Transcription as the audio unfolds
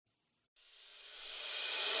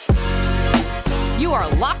You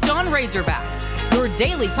are Locked On Razorbacks, your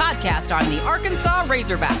daily podcast on the Arkansas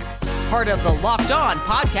Razorbacks, part of the Locked On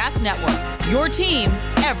Podcast Network, your team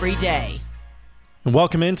every day. And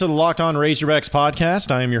welcome into the Locked On Razorbacks podcast.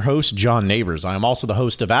 I am your host, John Neighbors. I am also the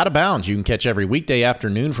host of Out of Bounds. You can catch every weekday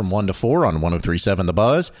afternoon from 1 to 4 on 103.7 The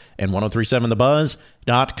Buzz and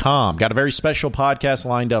 103.7thebuzz.com. Got a very special podcast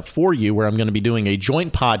lined up for you where I'm going to be doing a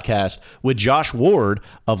joint podcast with Josh Ward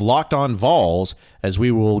of Locked On Vols as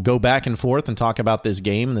we will go back and forth and talk about this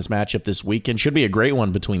game and this matchup this weekend. Should be a great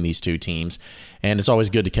one between these two teams, and it's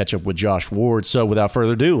always good to catch up with Josh Ward. So without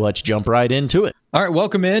further ado, let's jump right into it. All right,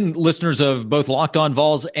 welcome in, listeners of both Locked On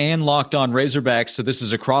Vols and Locked On Razorbacks. So this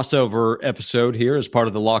is a crossover episode here as part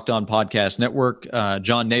of the Locked On Podcast Network.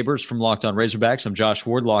 John Neighbors from Locked On Razorbacks. I'm Josh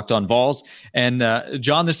Ward, Locked On Vols. And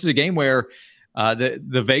John, this is a game where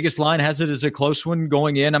the Vegas line has it as a close one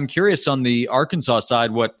going in. I'm curious on the Arkansas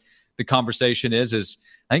side what the conversation is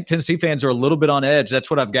I think Tennessee fans are a little bit on edge. That's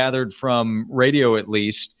what I've gathered from radio at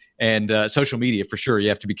least. And social media, for sure. You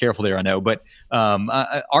have to be careful there, I know. But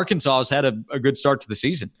Arkansas has had a good start to the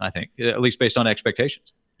season, I think, at least based on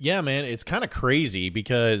expectations. Yeah, man, it's kind of crazy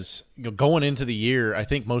because going into the year, I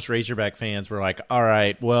think most Razorback fans were like, all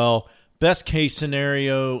right, well, best case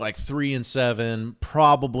scenario, like 3-7,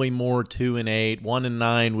 probably more 2-8,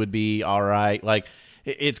 1-9 would be all right. Like,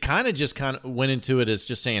 it's kind of went into it as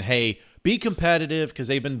just saying, hey, be competitive because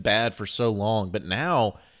they've been bad for so long. But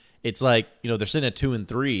now it's like, they're sitting at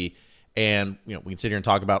 2-3, and we can sit here and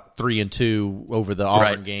talk about 3-2 over the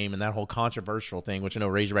Auburn game and that whole controversial thing, which I know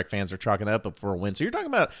Razorback fans are chalking up for a win. So you're talking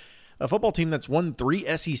about a football team that's won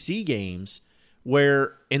 3 SEC games,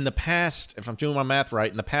 where in the past, if I'm doing my math right,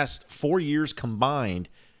 in the past 4 years combined,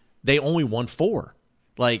 they only won 4.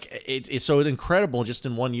 Like it's so incredible just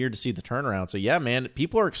in 1 year to see the turnaround. So yeah, man,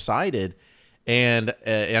 people are excited, and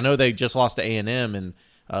I know they just lost to A&M and.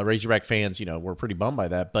 Razorback fans, were pretty bummed by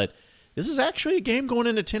that. But this is actually a game going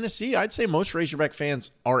into Tennessee. I'd say most Razorback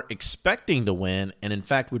fans are expecting to win and, in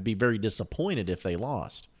fact, would be very disappointed if they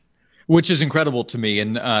lost. Which is incredible to me.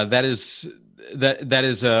 And that is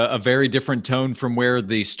a very different tone from where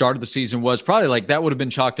the start of the season was. Probably like that would have been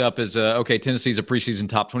chalked up as, okay, Tennessee's a preseason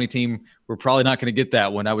top 20 team. We're probably not going to get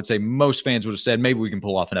that one. I would say most fans would have said maybe we can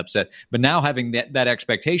pull off an upset. But now having that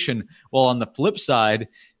expectation, while on the flip side,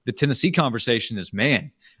 the Tennessee conversation is,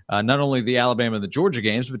 man, not only the Alabama and the Georgia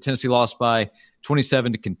games, but Tennessee lost by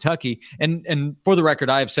 27 to Kentucky. And for the record,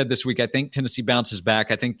 I have said this week, I think Tennessee bounces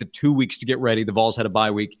back. I think the 2 weeks to get ready, the Vols had a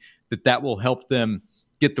bye week, that will help them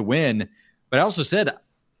get the win. But I also said,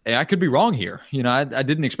 hey, I could be wrong here. I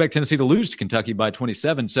didn't expect Tennessee to lose to Kentucky by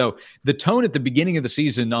 27. So the tone at the beginning of the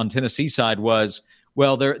season on Tennessee side was,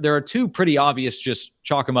 well, there are 2 pretty obvious, just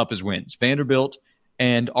chalk them up as wins, Vanderbilt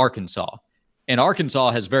and Arkansas. And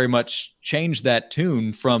Arkansas has very much changed that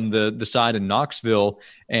tune from the side in Knoxville,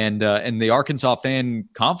 and the Arkansas fan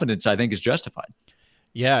confidence, I think, is justified.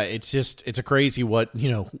 Yeah, it's a crazy what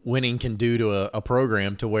winning can do to a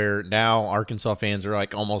program, to where now Arkansas fans are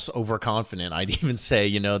like almost overconfident. I'd even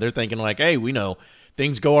say they're thinking like, hey, we know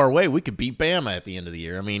things go our way, we could beat Bama at the end of the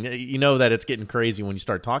year. I mean, that it's getting crazy when you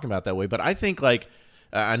start talking about that way. But I think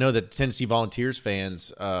I know that Tennessee Volunteers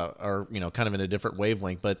fans are kind of in a different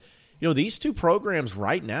wavelength, but. These 2 programs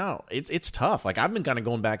right now, it's tough. Like, I've been kind of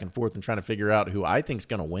going back and forth and trying to figure out who I think is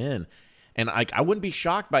going to win. And I wouldn't be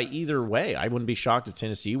shocked by either way. I wouldn't be shocked if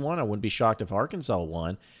Tennessee won. I wouldn't be shocked if Arkansas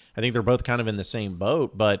won. I think they're both kind of in the same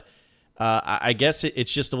boat. But I guess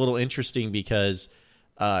it's just a little interesting because,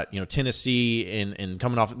 Tennessee and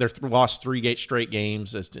coming off, they've lost 3 straight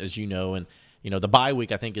games, as you know. And, the bye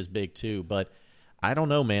week I think is big too. But I don't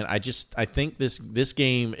know, man. I think this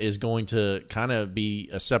game is going to kind of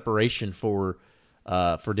be a separation for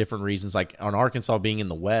different reasons. Like on Arkansas being in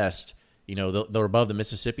the West, they're above the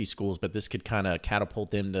Mississippi schools, but this could kind of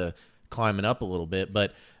catapult them to climbing up a little bit.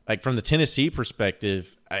 But like from the Tennessee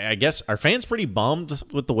perspective, I guess are fans pretty bummed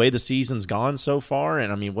with the way the season's gone so far?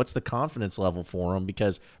 And I mean, what's the confidence level for them?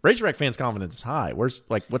 Because Razorback fans' confidence is high.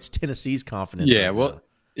 What's Tennessee's confidence? Yeah, right well. now?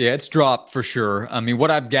 Yeah, it's dropped for sure. I mean, what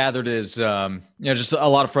I've gathered is, just a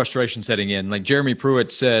lot of frustration setting in. Like Jeremy Pruitt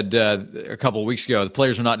said a couple of weeks ago, the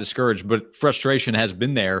players are not discouraged, but frustration has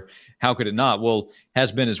been there. How could it not? Well,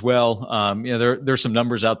 has been as well. There's some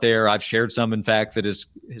numbers out there. I've shared some, in fact, that has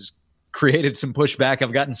created some pushback.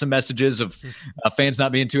 I've gotten some messages of fans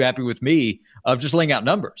not being too happy with me of just laying out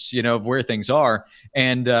numbers, of where things are.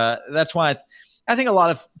 And that's why I think a lot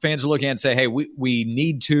of fans are looking at and say, hey, we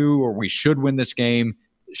need to, or we should win this game.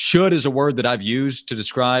 Should is a word that I've used to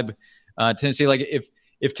describe Tennessee. Like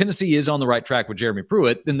if Tennessee is on the right track with Jeremy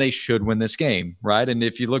Pruitt, then they should win this game, right? And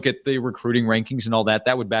if you look at the recruiting rankings and all that,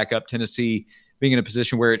 that would back up Tennessee being in a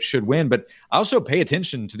position where it should win. But I also pay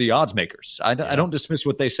attention to the odds makers. I don't dismiss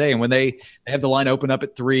what they say. And when they have the line open up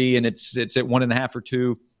at 3 and it's at 1.5 or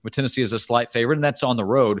 2, with Tennessee as a slight favorite, and that's on the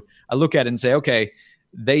road, I look at it and say, okay,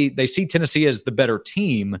 they see Tennessee as the better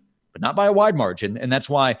team, but not by a wide margin. And that's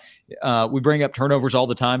why we bring up turnovers all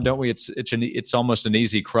the time, don't we? It's almost an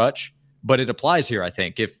easy crutch, but it applies here, I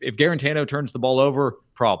think. If Garantano turns the ball over,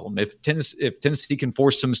 problem. If Tennessee can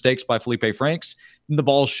force some mistakes by Felipe Franks, then the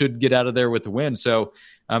ball should get out of there with the win. So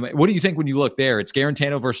what do you think when you look there? It's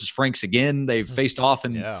Garantano versus Franks again. They've faced off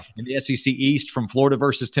in the SEC East from Florida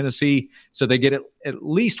versus Tennessee. So they get at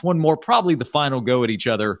least one more, probably the final go at each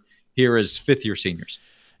other here as fifth-year seniors.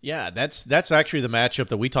 Yeah, that's actually the matchup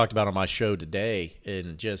that we talked about on my show today,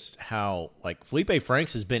 and just how like Felipe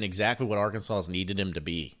Franks has been exactly what Arkansas has needed him to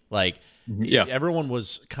be. Like everyone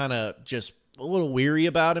was kind of just a little weary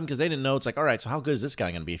about him because they didn't know. It's like, all right, so how good is this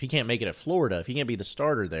guy going to be if he can't make it at Florida, if he can't be the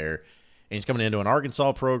starter there, and he's coming into an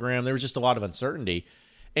Arkansas program? There was just a lot of uncertainty,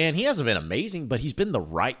 and he hasn't been amazing, but he's been the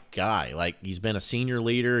right guy. Like, he's been a senior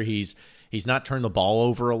leader. He's not turned the ball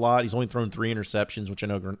over a lot. He's only thrown 3 interceptions, which I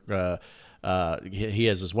know he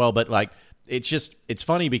has as well. But like, it's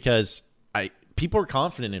funny because people are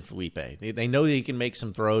confident in Felipe. They know that he can make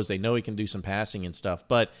some throws. They know he can do some passing and stuff,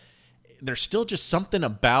 but there's still just something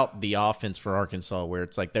about the offense for Arkansas where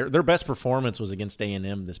it's like their best performance was against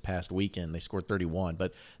A&M this past weekend. They scored 31,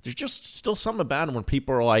 but there's just still something about them when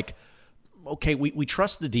people are like, okay, we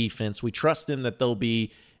trust the defense. We trust them that they'll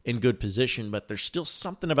be in good position, but there's still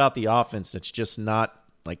something about the offense that's just not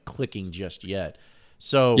like clicking just yet.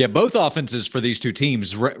 So yeah, both offenses for these two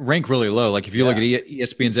teams rank really low. Like if you look at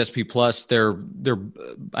ESPN's SP Plus, they're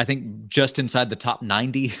I think just inside the top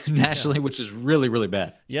 90 nationally, which is really, really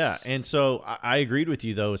bad. Yeah, and so I agreed with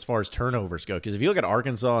you though as far as turnovers go, because if you look at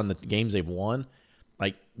Arkansas and the games they've won,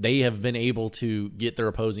 like they have been able to get their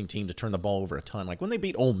opposing team to turn the ball over a ton. Like when they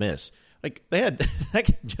beat Ole Miss, like they had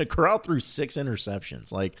Corral threw 6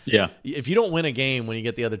 interceptions. Like, if you don't win a game when you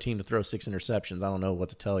get the other team to throw 6 interceptions, I don't know what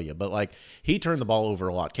to tell you. But like, he turned the ball over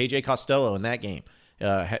a lot. KJ Costello in that game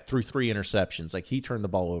threw 3 interceptions. Like, he turned the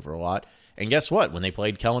ball over a lot. And guess what? When they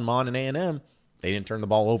played Kellen Mond and A&M, they didn't turn the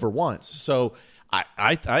ball over once. So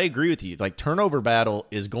I agree with you. Like, turnover battle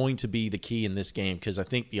is going to be the key in this game because I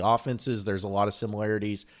think the offenses, there's a lot of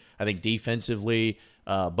similarities. I think defensively,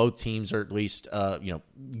 both teams are at least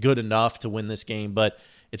good enough to win this game, but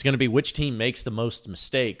it's going to be which team makes the most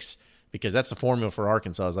mistakes, because that's the formula for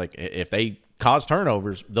Arkansas. Is like, if they cause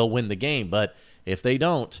turnovers, they'll win the game, but if they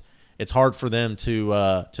don't, it's hard for them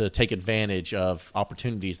to take advantage of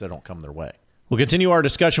opportunities that don't come their way. We'll continue our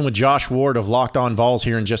discussion with Josh Ward of Locked On Vols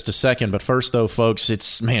here in just a second. But first, though, folks,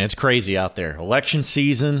 it's crazy out there. Election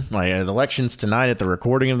season, like the election's tonight at the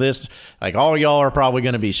recording of this. Like, all y'all are probably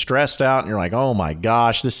going to be stressed out, and you're like, oh my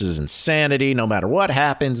gosh, this is insanity. No matter what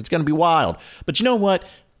happens, it's going to be wild. But you know what?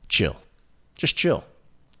 Chill. Just chill.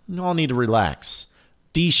 You all need to relax.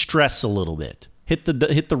 De-stress a little bit. Hit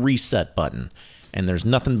the reset button. And there's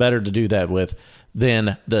nothing better to do that with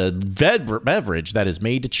than the beverage that is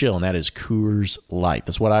made to chill, and that is Coors Light.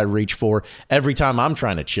 That's what I reach for every time I'm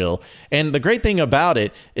trying to chill. And the great thing about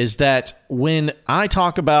it is that when I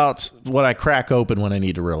talk about what I crack open when I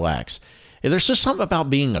need to relax, there's just something about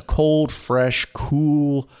being a cold, fresh,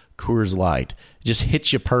 cool Coors Light. It just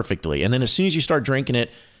hits you perfectly. And then as soon as you start drinking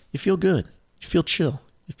it, you feel good. You feel chill.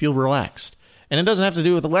 You feel relaxed. And it doesn't have to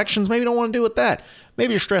do with elections. Maybe you don't want to do with that.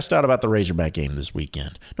 Maybe you're stressed out about the Razorback game this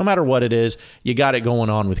weekend. No matter what it is, you got it going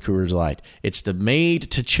on with Coors Light. It's the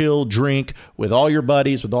made-to-chill drink with all your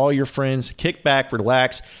buddies, with all your friends. Kick back,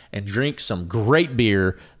 relax, and drink some great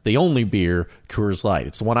beer, the only beer, Coors Light.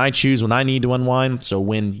 It's the one I choose when I need to unwind. So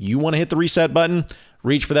when you want to hit the reset button,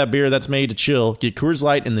 reach for that beer that's made to chill. Get Coors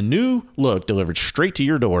Light in the new look delivered straight to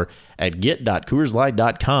your door at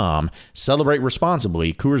get.coorslight.com. Celebrate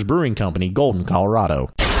responsibly. Coors Brewing Company, Golden, Colorado.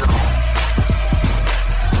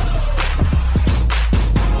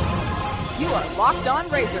 You are Locked On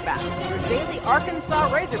Razorbacks, your daily Arkansas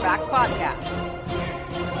Razorbacks podcast.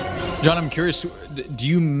 John, I'm curious, do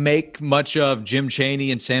you make much of Jim Chaney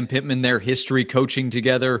and Sam Pittman, their history coaching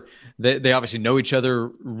together? They obviously know each other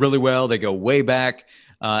really well. They go way back.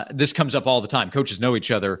 This comes up all the time. Coaches know each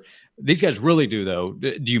other. These guys really do, though.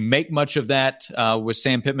 Do you make much of that with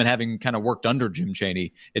Sam Pittman having kind of worked under Jim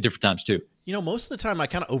Chaney at different times, too? You know, most of the time I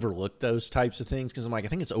kind of overlook those types of things because I'm like, I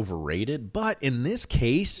think it's overrated. But in this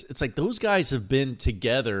case, it's like those guys have been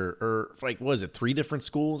together, or like, what is it, 3 different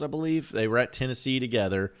schools, I believe? They were at Tennessee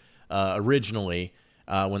together originally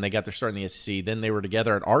when they got their start in the SEC. Then they were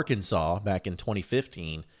together at Arkansas back in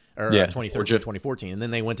 2015, or 2013, 2014. And then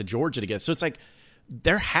they went to Georgia together. So it's like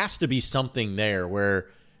there has to be something there where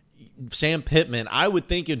Sam Pittman, I would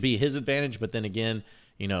think it'd be his advantage, but then again,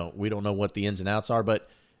 we don't know what the ins and outs are. But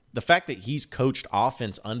the fact that he's coached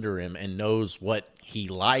offense under him and knows what he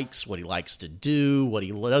likes to do, what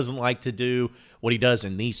he doesn't like to do, what he does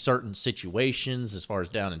in these certain situations as far as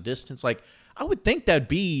down and distance, like I would think that'd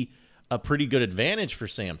be a pretty good advantage for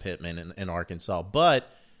Sam Pittman in Arkansas. But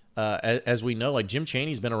as we know, like Jim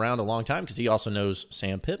Chaney's been around a long time because he also knows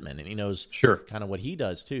Sam Pittman and he knows kind of what he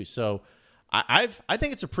does too. So I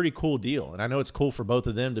think it's a pretty cool deal, and I know it's cool for both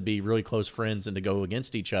of them to be really close friends and to go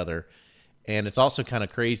against each other. And it's also kind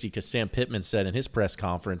of crazy because Sam Pittman said in his press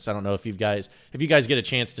conference, I don't know if you guys get a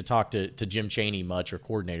chance to talk to Jim Chaney much or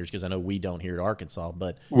coordinators, because I know we don't here at Arkansas,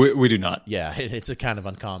 but we do not. Yeah, it's a kind of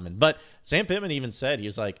uncommon. But Sam Pittman even said, he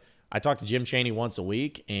was like, I talk to Jim Chaney once a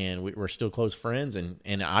week, and we're still close friends,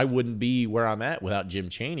 and I wouldn't be where I'm at without Jim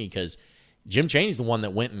Chaney, because Jim Chaney's the one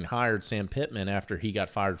that went and hired Sam Pittman after he got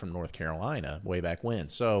fired from North Carolina way back when.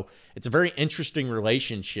 So it's a very interesting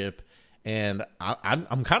relationship. And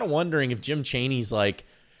I'm kind of wondering if Jim Chaney's like,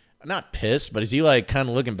 not pissed, but is he like kind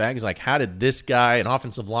of looking back? He's like, how did this guy, an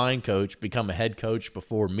offensive line coach, become a head coach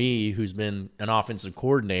before me, who's been an offensive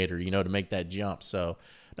coordinator, to make that jump? So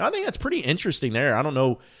no, I think that's pretty interesting there. I don't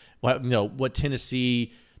know what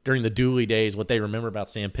Tennessee during the Dooley days, what they remember about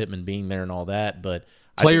Sam Pittman being there and all that, but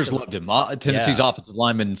players loved him. Tennessee's offensive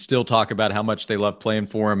linemen still talk about how much they loved playing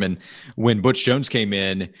for him. And when Butch Jones came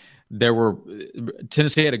in,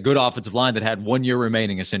 Tennessee had a good offensive line that had 1 year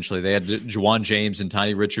remaining, essentially. They had Juwan James and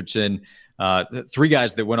Tiny Richardson, three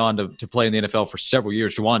guys that went on to play in the NFL for several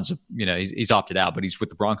years. Juwan's, he's opted out, but he's with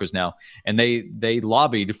the Broncos now. And they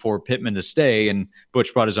lobbied for Pittman to stay, and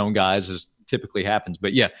Butch brought his own guys, as typically happens.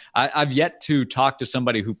 But yeah, I've yet to talk to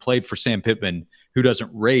somebody who played for Sam Pittman who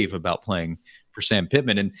doesn't rave about playing for Sam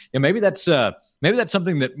Pittman. And maybe that's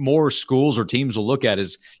something that more schools or teams will look at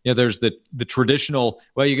is, there's the traditional,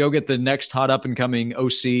 well, you go get the next hot up and coming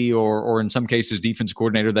OC or in some cases defense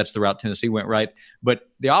coordinator. That's the route Tennessee went, right? But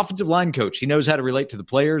the offensive line coach, he knows how to relate to the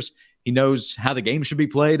players. He knows how the game should be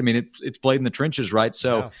played. I mean, it's played in the trenches, right?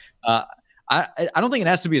 So I don't think it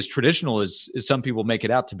has to be as traditional as some people make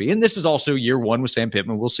it out to be. And this is also year one with Sam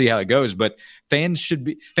Pittman. We'll see how it goes, but fans are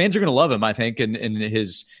going to love him, I think. And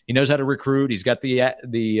he knows how to recruit. He's got the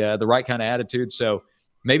right kind of attitude. So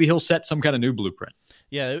maybe he'll set some kind of new blueprint.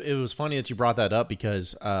 Yeah. It was funny that you brought that up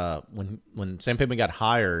because when Sam Pittman got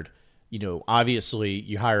hired, obviously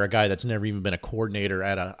you hire a guy that's never even been a coordinator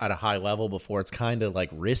at a high level before. It's kind of like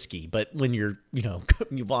risky, but when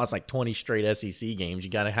you've lost like 20 straight SEC games,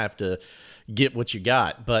 you got to have to get what you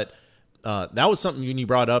got. But that was something when you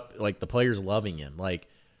brought up, like the players loving him. Like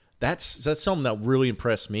that's something that really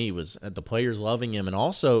impressed me, was the players loving him, and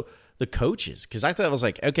also the coaches. Because I thought it was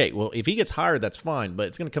like, okay, well, if he gets hired, that's fine, but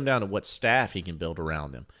it's going to come down to what staff he can build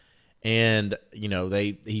around him. And,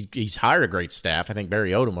 he's hired a great staff. I think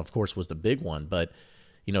Barry Odom, of course, was the big one. But,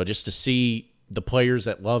 just to see the players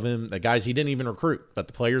that love him, the guys he didn't even recruit, but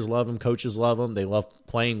the players love him, coaches love him. They love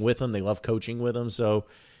playing with him. They love coaching with him. So,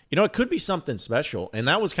 it could be something special. And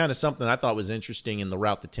that was kind of something I thought was interesting in the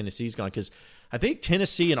route that Tennessee's gone. Because I think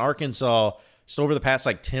Tennessee and Arkansas, just over the past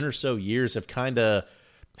like 10 or so years, have kind of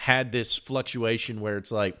had this fluctuation where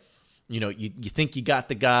it's like, you think you got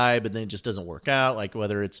the guy, but then it just doesn't work out. Like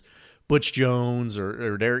whether it's Butch Jones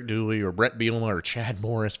or Derek Dooley or Brett Bielema or Chad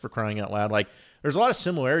Morris, for crying out loud. Like there's a lot of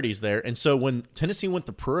similarities there. And so when Tennessee went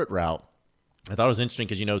the Pruitt route, I thought it was interesting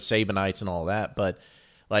because, Sabanites and all that. But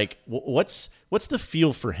like, what's the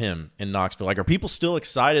feel for him in Knoxville? Like, are people still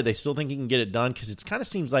excited? They still think he can get it done? Because it kind of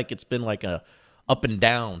seems like it's been like a up and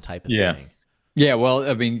down type of thing. Yeah, well,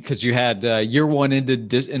 I mean, because you had year one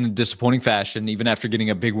ended in a disappointing fashion, even after getting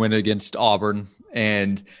a big win against Auburn.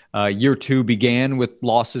 And year two began with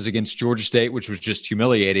losses against Georgia State, which was just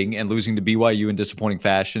humiliating, and losing to BYU in disappointing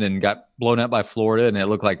fashion, and got blown out by Florida. And it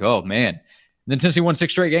looked like, oh, man. And then Tennessee won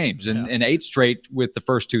 6 straight games and 8 straight with the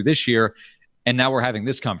first 2 this year. And now we're having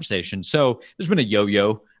this conversation. So there's been a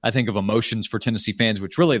yo-yo, I think, of emotions for Tennessee fans,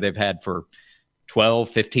 which really they've had for 12,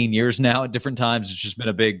 15 years now at different times. It's just been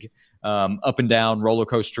a big up and down roller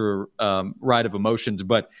coaster ride of emotions.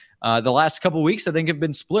 But the last couple of weeks, I think, have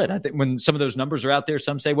been split. I think when some of those numbers are out there,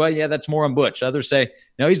 some say, well, yeah, that's more on Butch. Others say,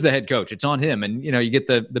 no, he's the head coach. It's on him. And, you get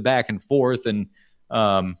the back and forth, and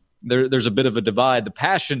there's a bit of a divide. The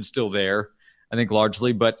passion's still there, I think,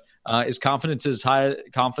 largely. But is confidence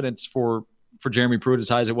for Jeremy Pruitt as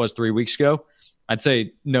high as it was 3 weeks ago? I'd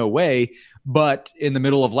say no way. But in the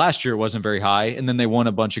middle of last year, it wasn't very high. And then they won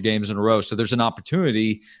a bunch of games in a row. So there's an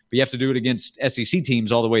opportunity, but you have to do it against SEC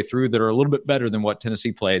teams all the way through that are a little bit better than what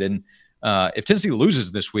Tennessee played. And if Tennessee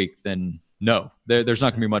loses this week, then no, there's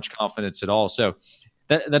not going to be much confidence at all. So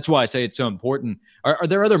that's why I say it's so important. Are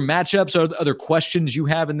there other matchups or other questions you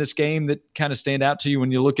have in this game that kind of stand out to you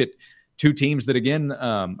when you look at two teams that, again,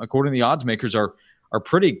 according to the odds makers, are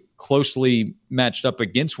pretty closely matched up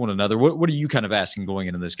against one another? What are you kind of asking going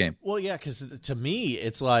into this game? Well, yeah, because to me,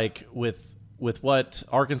 it's like with what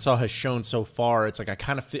Arkansas has shown so far, it's like I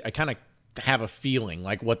kind of have a feeling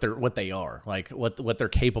like what they are, like what they're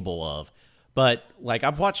capable of. But like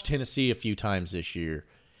I've watched Tennessee a few times this year,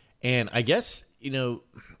 and I guess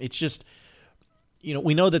it's just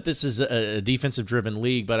we know that this is a defensive driven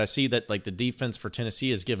league, but I see that like the defense for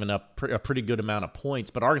Tennessee has given up a pretty good amount of points,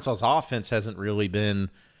 but Arkansas's offense hasn't really been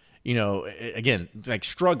again, like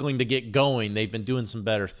struggling to get going. They've been doing some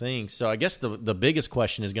better things. So I guess the biggest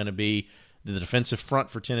question is going to be the defensive front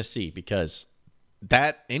for Tennessee, because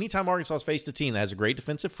that anytime Arkansas has faced a team that has a great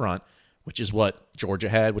defensive front, which is what Georgia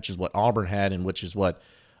had, which is what Auburn had, and which is what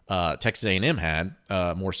Texas A&M had,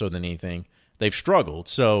 more so than anything, they've struggled.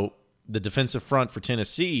 So the defensive front for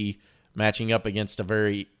Tennessee matching up against a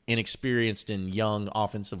very inexperienced and young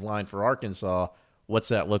offensive line for Arkansas, what's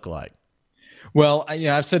that look like? Well,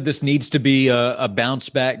 I've said this needs to be a bounce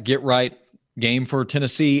back, get right game for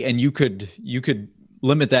Tennessee, and you could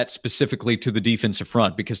limit that specifically to the defensive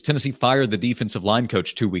front, because Tennessee fired the defensive line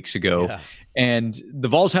coach 2 weeks ago. Yeah. And the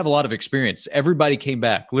Vols have a lot of experience. Everybody came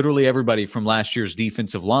back, literally everybody from last year's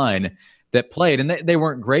defensive line that played. And they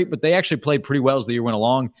weren't great, but they actually played pretty well as the year went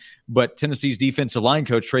along. But Tennessee's defensive line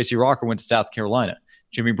coach, Tracy Rocker, went to South Carolina.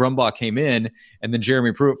 Jimmy Brumbaugh came in, and then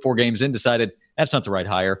Jeremy Pruitt, 4 games in, decided that's not the right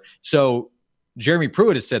hire. So Jeremy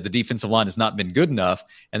Pruitt has said the defensive line has not been good enough,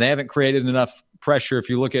 and they haven't created enough pressure. If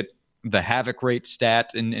you look at the havoc rate stat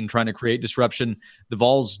in trying to create disruption, the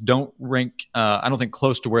Vols don't rank, I don't think,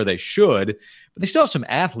 close to where they should, but they still have some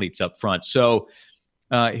athletes up front. So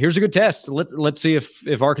here's a good test. Let's see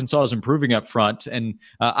if Arkansas is improving up front. And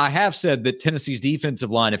I have said that Tennessee's defensive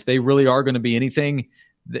line, if they really are going to be anything,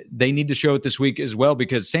 they need to show it this week as well,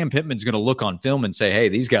 because Sam Pittman's going to look on film and say, hey,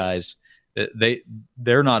 these guys,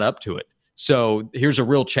 they're not up to it. So here's a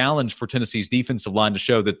real challenge for Tennessee's defensive line to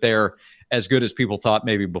show that they're as good as people thought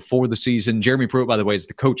maybe before the season. Jeremy Pruitt, by the way, is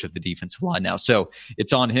the coach of the defensive line now, so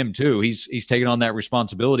it's on him too. He's taken on that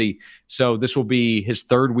responsibility. So this will be his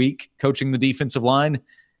 3rd week coaching the defensive line.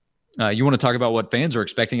 You want to talk about what fans are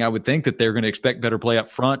expecting? I would think that they're going to expect better play up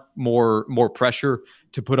front, more pressure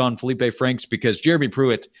to put on Felipe Franks, because Jeremy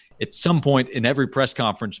Pruitt at some point in every press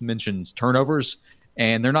conference mentions turnovers,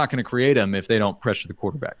 and they're not going to create them if they don't pressure the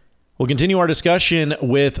quarterback. We'll continue our discussion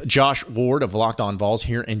with Josh Ward of Locked On Vols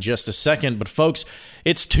here in just a second. But, folks,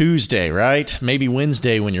 it's Tuesday, right? Maybe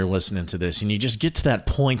Wednesday when you're listening to this, and you just get to that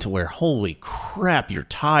point where, holy crap, you're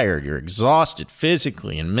tired. You're exhausted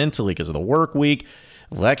physically and mentally because of the work week,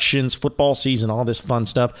 elections, football season, all this fun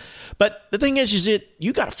stuff. But the thing is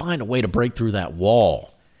you got to find a way to break through that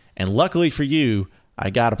wall. And luckily for you, I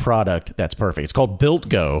got a product that's perfect. It's called Built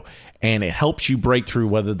Go, and it helps you break through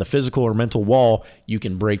whether the physical or mental wall. You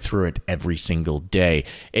can break through it every single day.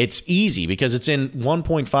 It's easy because it's in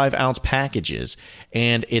 1.5 ounce packages,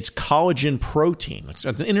 and it's collagen protein. It's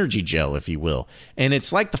an energy gel, if you will. And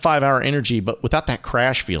it's like the 5-Hour Energy, but without that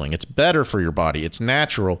crash feeling. It's better for your body. It's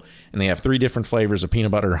natural, and they have 3 different flavors of peanut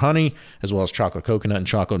butter honey, as well as chocolate coconut and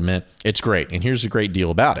chocolate mint. It's great, and here's the great deal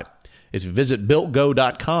about it. If you visit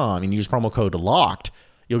BuiltGo.com and use promo code LOCKED,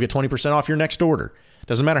 you'll get 20% off your next order.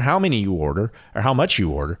 Doesn't matter how many you order or how much you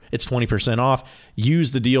order, it's 20% off.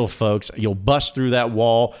 Use the deal, folks. You'll bust through that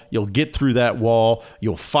wall. You'll get through that wall.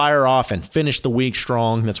 You'll fire off and finish the week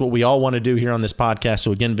strong. That's what we all want to do here on this podcast.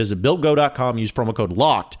 So again, visit BuiltGo.com, use promo code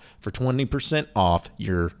LOCKED for 20% off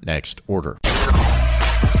your next order.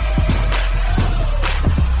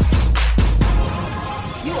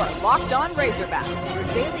 You are Locked On Razorbacks, your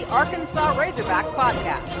daily Arkansas Razorbacks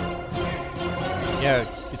podcast. Yeah,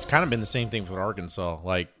 it's kind of been the same thing with Arkansas.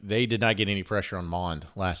 Like, they did not get any pressure on Mond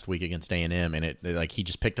last week against A&M, and he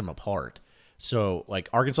just picked them apart. So, like,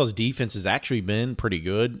 Arkansas's defense has actually been pretty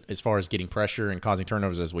good as far as getting pressure and causing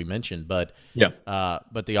turnovers, as we mentioned. But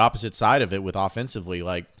but the opposite side of it with offensively,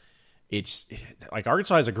 like, it's like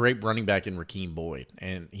Arkansas has a great running back in Rakeem Boyd,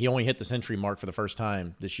 and he only hit the century mark for the first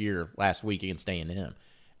time this year last week against A&M.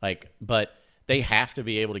 Like, but they have to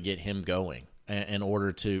be able to get him going in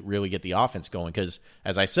order to really get the offense going. Because,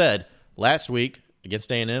 as I said, last week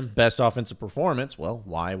against A&M, best offensive performance. Well,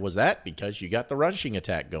 why was that? Because you got the rushing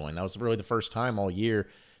attack going. That was really the first time all year.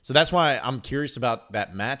 So that's why I'm curious about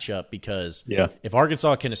that matchup, because if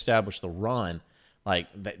Arkansas can establish the run,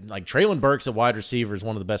 like Traylon Burks at wide receiver is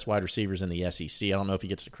one of the best wide receivers in the SEC. I don't know if he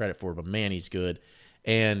gets the credit for it, but man, he's good.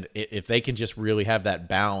 And if they can just really have that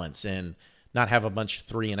balance and not have a bunch of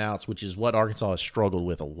 3 and outs, which is what Arkansas has struggled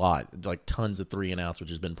with a lot, like tons of 3 and outs, which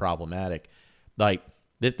has been problematic. Like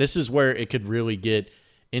this is where it could really get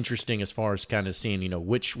interesting as far as kind of seeing,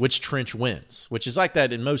 which trench wins, which is like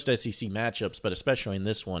that in most SEC matchups, but especially in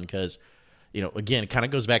this one because, again, it kind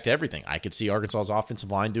of goes back to everything. I could see Arkansas's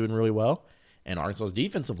offensive line doing really well and Arkansas's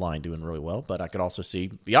defensive line doing really well, but I could also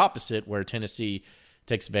see the opposite where Tennessee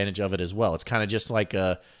takes advantage of it as well. It's kind of just like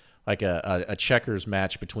a checkers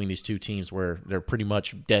match between these two teams where they're pretty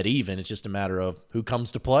much dead even. It's just a matter of who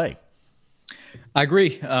comes to play. I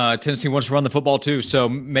agree. Tennessee wants to run the football too, so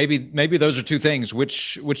maybe those are two things: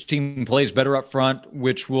 which team plays better up front,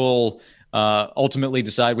 which will ultimately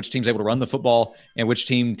decide which team's able to run the football and which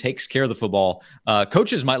team takes care of the football.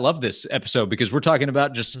 Coaches might love this episode because we're talking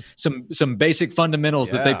about just some basic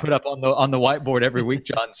fundamentals that they put up on the whiteboard every week,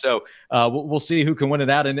 John. So we'll see who can win it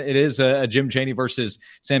out, and it is a Jim Chaney versus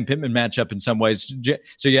Sam Pittman matchup in some ways.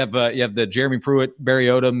 So you have the Jeremy Pruitt, Barry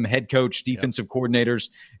Odom, head coach, defensive coordinators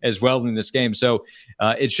as well in this game. So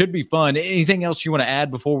it should be fun. Anything else you want to add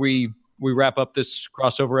before we wrap up this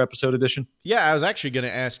crossover episode edition? Yeah, I was actually going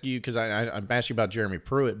to ask you because I'm asking you about Jeremy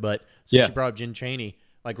Pruitt, but since you brought up Jim Chaney,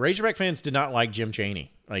 like Razorback fans did not like Jim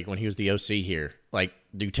Chaney, like when he was the OC here. Like,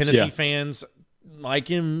 do Tennessee fans like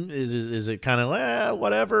him? Is it kind of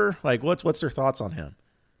whatever? Like, what's their thoughts on him?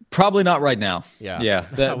 Probably not right now. Yeah.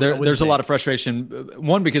 There's a lot of frustration.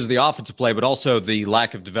 One, because of the offensive play, but also the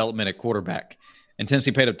lack of development at quarterback. And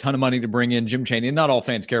Tennessee paid a ton of money to bring in Jim Chaney. And not all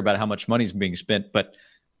fans care about how much money's being spent, but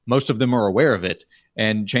most of them are aware of it.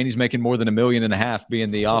 And Chaney's making more than $1.5 million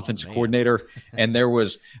being the offensive coordinator. And there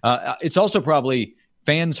was it's also probably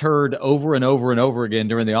fans heard over and over and over again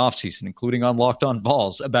during the offseason, including on Locked On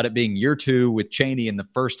Vols, about it being year 2 with Chaney and the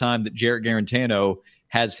first time that Jarrett Garantano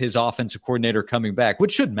has his offensive coordinator coming back,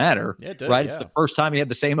 which should matter, right? It's the first time he had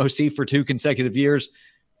the same OC for 2 consecutive years,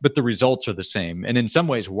 but the results are the same and in some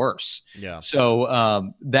ways worse. Yeah.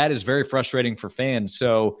 So that is very frustrating for fans.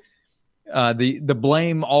 So the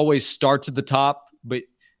blame always starts at the top, but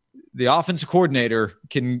the offensive coordinator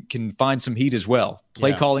can find some heat as well.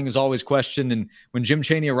 Play calling is always questioned. And when Jim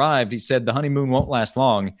Chaney arrived, he said the honeymoon won't last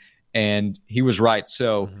long. And he was right.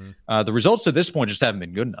 So the results to this point just haven't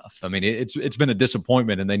been good enough. I mean, it's been a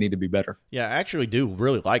disappointment and they need to be better. Yeah, I actually do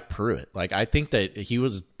really like Pruitt. Like, I think that he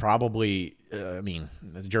was probably,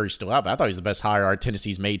 the jury's still out, but I thought he was the best hire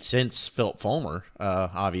Tennessee's made since Philip Fulmer,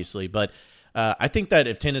 obviously. But I think that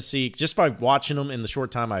if Tennessee, just by watching them in the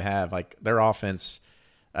short time I have, like their offense,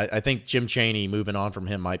 I think Jim Chaney moving on from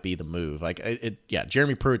him might be the move. Like,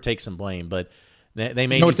 Jeremy Pruitt takes some blame, but they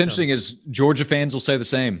may. What's interesting is Georgia fans will say the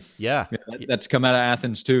same. Yeah, that's come out of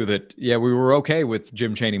Athens too. That we were okay with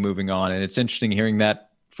Jim Chaney moving on, and it's interesting hearing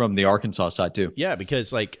that from the Arkansas side too. Yeah,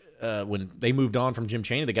 because when they moved on from Jim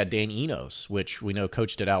Chaney, they got Dan Enos, which we know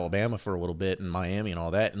coached at Alabama for a little bit in Miami and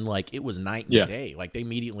all that, and it was night and day. Like, they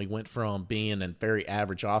immediately went from being a very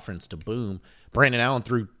average offense to boom. Brandon Allen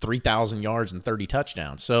threw 3,000 yards and 30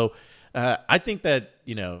 touchdowns. So I think that,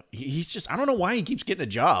 he's just, I don't know why he keeps getting a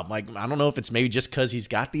job. Like, I don't know if it's maybe just because he's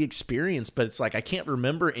got the experience, but it's like I can't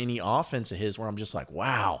remember any offense of his where I'm just like,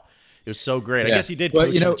 wow, it was so great. I guess he did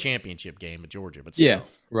coach in the championship game at Georgia, but still. Yeah,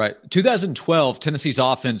 right. 2012, Tennessee's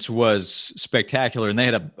offense was spectacular, and they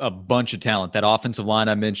had a bunch of talent. That offensive line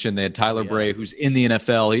I mentioned, they had Tyler Bray, who's in the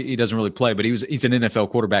NFL. He doesn't really play, but he's an NFL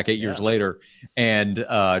quarterback 8 years later, and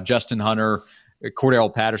Justin Hunter,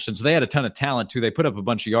 Cordell Patterson. So they had a ton of talent too. They put up a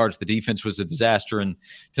bunch of yards. The defense was a disaster, and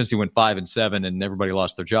Tennessee went 5-7, and everybody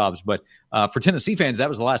lost their jobs. But for Tennessee fans, that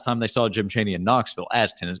was the last time they saw Jim Chaney in Knoxville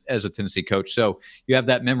as a Tennessee coach. So you have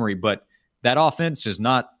that memory, but that offense is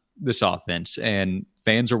not this offense, and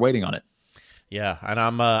fans are waiting on it. Yeah, and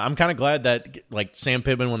I'm kind of glad that Sam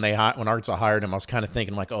Pittman when Arkansas hired him, I was kind of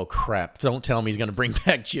thinking oh crap, don't tell me he's going to bring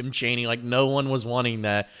back Jim Chaney. Like, no one was wanting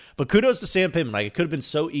that. But kudos to Sam Pittman. Like, it could have been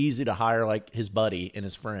so easy to hire his buddy and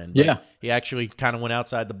his friend. But he actually kind of went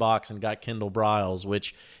outside the box and got Kendall Briles,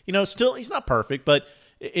 which still he's not perfect, but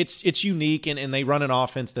it's unique and they run an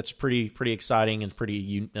offense that's pretty exciting and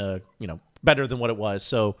pretty better than what it was.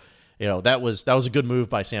 So. That was a good move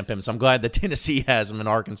by Sam Pittman. So I'm glad that Tennessee has him and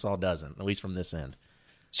Arkansas doesn't, at least from this end.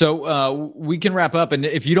 So we can wrap up. And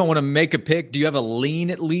if you don't want to make a pick, do you have a lean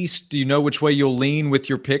at least? Do you know which way you'll lean with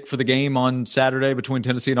your pick for the game on Saturday between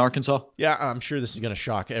Tennessee and Arkansas? Yeah, I'm sure this is going to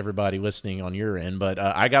shock everybody listening on your end, but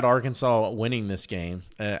I got Arkansas winning this game.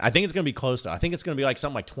 I think it's going to be close, though. I think it's going to be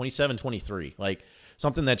something like 27-23.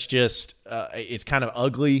 Something that's just it's kind of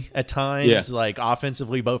ugly at times,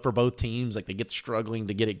 offensively, for both teams. They get struggling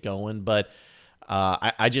to get it going. But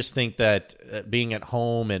I just think that being at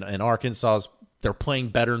home and Arkansas, they're playing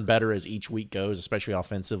better and better as each week goes, especially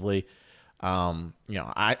offensively.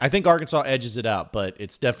 I think Arkansas edges it out, but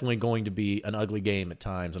it's definitely going to be an ugly game at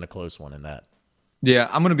times and a close one in that. Yeah,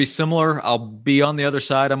 I'm going to be similar. I'll be on the other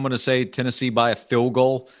side. I'm going to say Tennessee by a field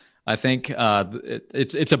goal. I think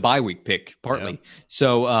it's a bye week pick partly,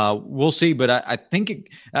 so we'll see. But I think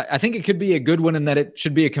it could be a good one in that it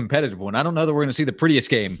should be a competitive one. I don't know that we're going to see the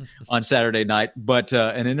prettiest game on Saturday night, but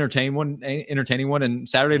an entertaining one. And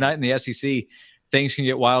Saturday night in the SEC, things can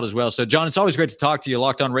get wild as well. So, John, it's always great to talk to you.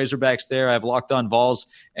 Locked On Razorbacks there. I've Locked On Vols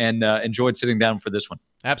and enjoyed sitting down for this one.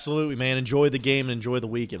 Absolutely, man. Enjoy the game and enjoy the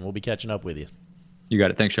weekend. We'll be catching up with you. You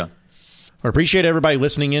got it. Thanks, Sean. I appreciate everybody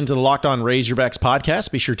listening in to the Locked On Razorbacks podcast.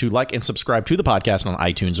 Be sure to like and subscribe to the podcast on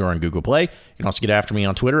iTunes or on Google Play. You can also get after me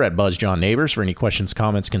on Twitter at BuzzJohnNeighbors for any questions,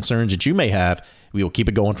 comments, concerns that you may have. We will keep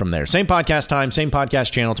it going from there. Same podcast time, same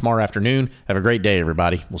podcast channel tomorrow afternoon. Have a great day,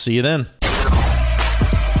 everybody. We'll see you then.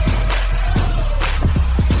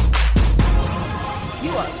 You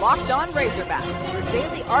are Locked On Razorbacks, your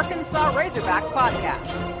daily Arkansas Razorbacks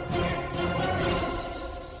podcast.